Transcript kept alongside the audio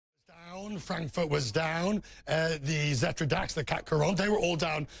down, Frankfurt was down, the Xetra DAX, the CAC Quarante, they were all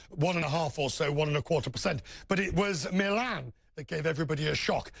down 1.5 or so, 1.25%. But it was Milan that gave everybody a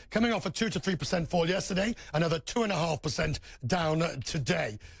shock. Coming off a 2 to 3% fall yesterday, another 2.5% down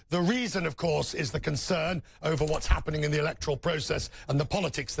today. The reason, of course, is the concern over what's happening in the electoral process and the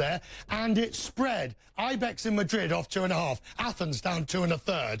politics there. And it spread. IBEX in Madrid off 2.5%. Athens down 2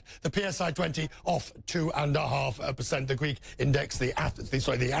 1/3. The PSI 20 off 2.5%. The Greek index, the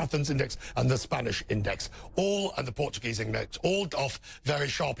Athens index and the Spanish index. All, and the Portuguese index, all off very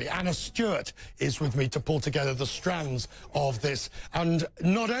sharply. Anna Stewart is with me to pull together the strands of this. And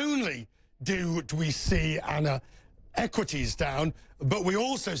not only do we see, Anna, equities down, but we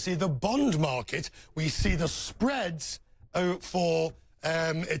also see the bond market. We see the spreads for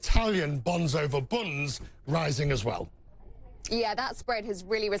Italian bonds over bunds rising as well. Yeah, that spread has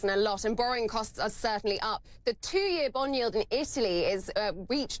really risen a lot, and borrowing costs are certainly up. The 2-year bond yield in Italy is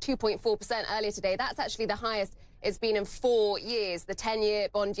reached 2.4% earlier today. That's actually the highest it's been in 4 years. The 10-year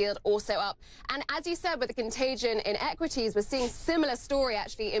bond yield also up. And as you said, with the contagion in equities, we're seeing similar story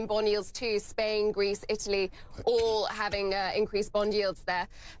actually in bond yields too. Spain, Greece, Italy, all having increased bond yields there.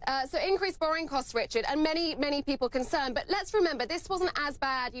 So increased borrowing costs, Richard, and many people concerned. But let's remember, this wasn't as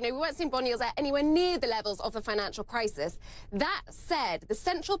bad. You know, we weren't seeing bond yields at anywhere near the levels of the financial crisis. That said, the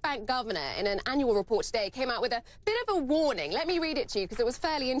central bank governor in an annual report today came out with a bit of a warning. Let me read it to you because it was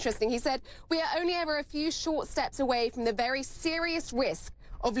fairly interesting. He said, "We are only ever a few short steps away from the very serious risk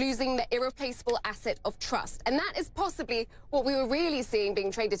of losing the irreplaceable asset of trust." And that is possibly what we were really seeing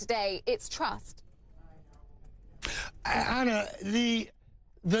being traded today. It's trust. Anna, the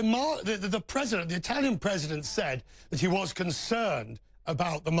president, the Italian president, said that he was concerned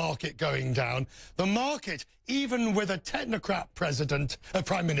about the market going down. The market, even with a technocrat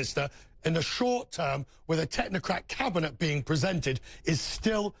prime minister, in the short term, with a technocrat cabinet being presented, is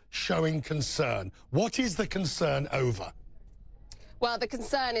still showing concern. What is the concern over? Well, the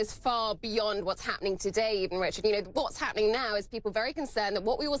concern is far beyond what's happening today, even, Richard. You know, what's happening now is people very concerned that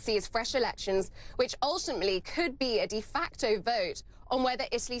what we will see is fresh elections, which ultimately could be a de facto vote on whether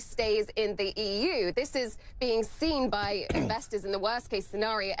Italy stays in the EU. This is being seen by investors in the worst-case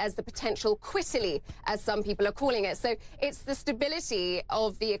scenario as the potential Quitaly, as some people are calling it. So it's the stability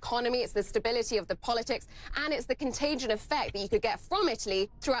of the economy, it's the stability of the politics, and it's the contagion effect that you could get from Italy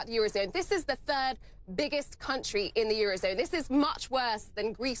throughout the Eurozone. This is the third biggest country in the Eurozone. This is much worse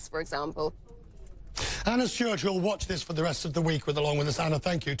than Greece, for example. Anna Stewart, you'll watch this for the rest of the week along with us. Anna,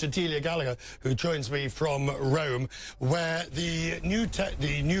 thank you. To Delia Gallagher, who joins me from Rome, where the new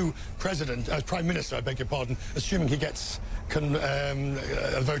Prime Minister, I beg your pardon, assuming he gets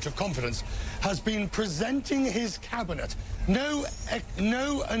a vote of confidence, has been presenting his cabinet. No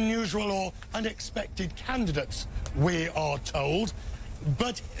unusual or unexpected candidates, we are told.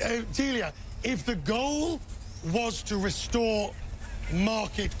 But, Delia, if the goal was to restore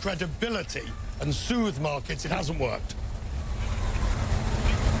market credibility and soothe markets, it hasn't worked.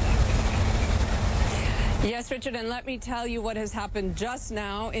 Yes, Richard, and let me tell you what has happened just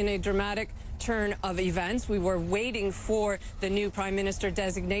now in a dramatic turn of events. We were waiting for the new Prime Minister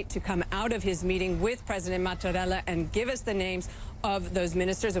designate to come out of his meeting with President Mattarella and give us the names of those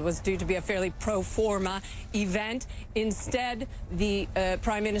ministers. It was due to be a fairly pro forma event. Instead, the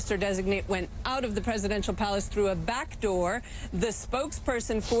Prime Minister designate went out of the presidential palace through a back door. The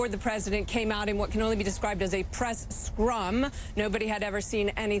spokesperson for the president came out in what can only be described as a press scrum. Nobody had ever seen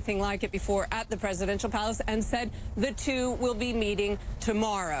anything like it before at the presidential palace, and said the two will be meeting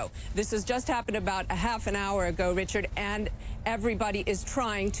tomorrow. This has just happened about a half an hour ago, Richard, and everybody is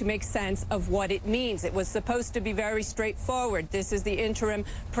trying to make sense of what it means. It was supposed to be very straightforward. This is the interim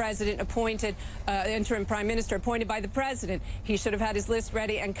president appointed, interim prime minister appointed by the president. He should have had his list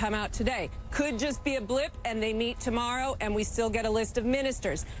ready and come out today. Could just be a blip, and they meet tomorrow, and we still get a list of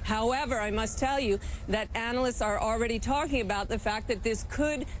ministers. However, I must tell you that analysts are already talking about the fact that this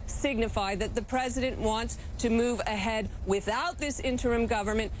could signify that the president wants to move ahead without this interim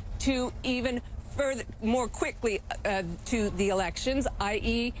government to even further, more quickly to the elections,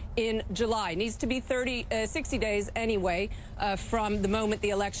 i.e. in July. Needs to be 60 days anyway from the moment the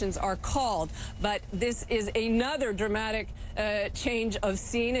elections are called. But this is another dramatic change of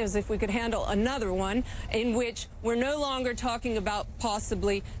scene, as if we could handle another one, in which we're no longer talking about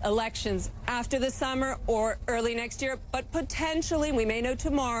possibly elections after the summer or early next year, but potentially, we may know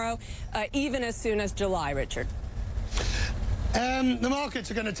tomorrow, even as soon as July, Richard. The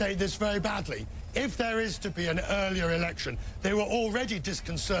markets are going to take this very badly. If there is to be an earlier election, they were already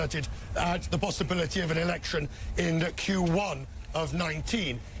disconcerted at the possibility of an election in Q1 of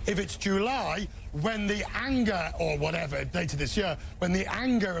 19. If it's July, when the anger, or whatever, later this year, when the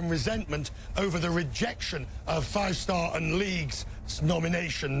anger and resentment over the rejection of Five Star and League's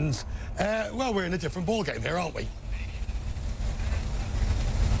nominations, well, we're in a different ballgame here, aren't we?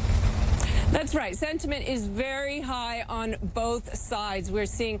 That's right. Sentiment is very high on both sides. We're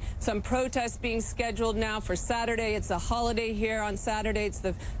seeing some protests being scheduled now for Saturday. It's a holiday here on Saturday. It's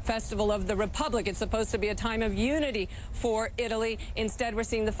the Festival of the Republic. It's supposed to be a time of unity for Italy. Instead, we're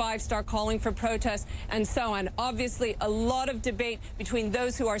seeing the Five Star calling for protests and so on. Obviously, a lot of debate between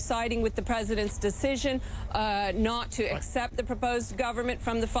those who are siding with the president's decision not to accept the proposed government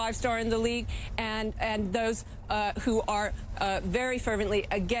from the Five Star and the League, and those who are very fervently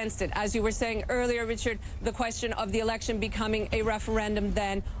against it. As you were saying earlier, Richard, the question of the election becoming a referendum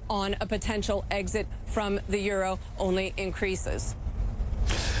then on a potential exit from the euro only increases.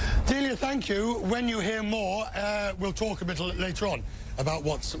 Delia, thank you. When you hear more, we'll talk a bit later on about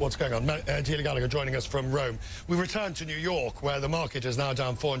what's going on. Delia Gallagher joining us from Rome. We return to New York, where the market is now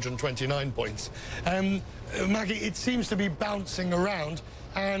down 429 points. Maggie, it seems to be bouncing around,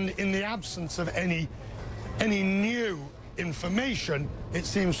 and in the absence of any new information, it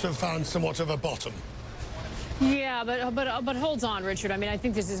seems to have found somewhat of a bottom. Yeah, but hold on, Richard. I mean, I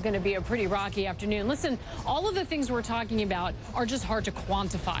think this is going to be a pretty rocky afternoon. Listen, all of the things we're talking about are just hard to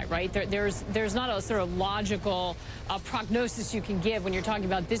quantify, right? There's not a sort of logical prognosis you can give when you're talking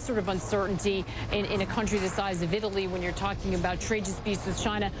about this sort of uncertainty in a country the size of Italy, when you're talking about trade disputes with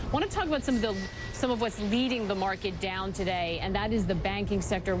China. I want to talk about some of what's leading the market down today, and that is the banking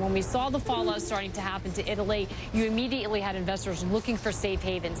sector. When we saw the fallout starting to happen to Italy, you immediately had investors looking for safe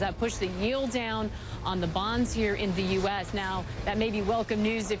havens. That pushed the yield down on the bonds here in the U.S. Now, that may be welcome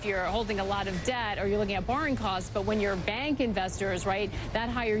news if you're holding a lot of debt or you're looking at borrowing costs, but when you're bank investors, right, that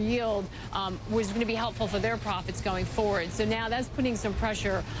higher yield was going to be helpful for their profits going forward. So now that's putting some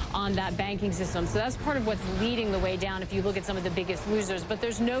pressure on that banking system. So that's part of what's leading the way down if you look at some of the biggest losers. But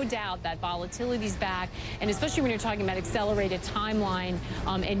there's no doubt that volatility's back, and especially when you're talking about accelerated timeline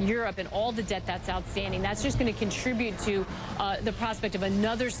in Europe and all the debt that's outstanding, that's just going to contribute to the prospect of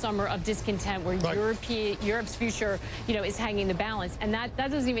another summer of discontent where Europe's future, is hanging the balance. And that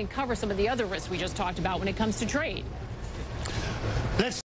doesn't even cover some of the other risks we just talked about when it comes to trade.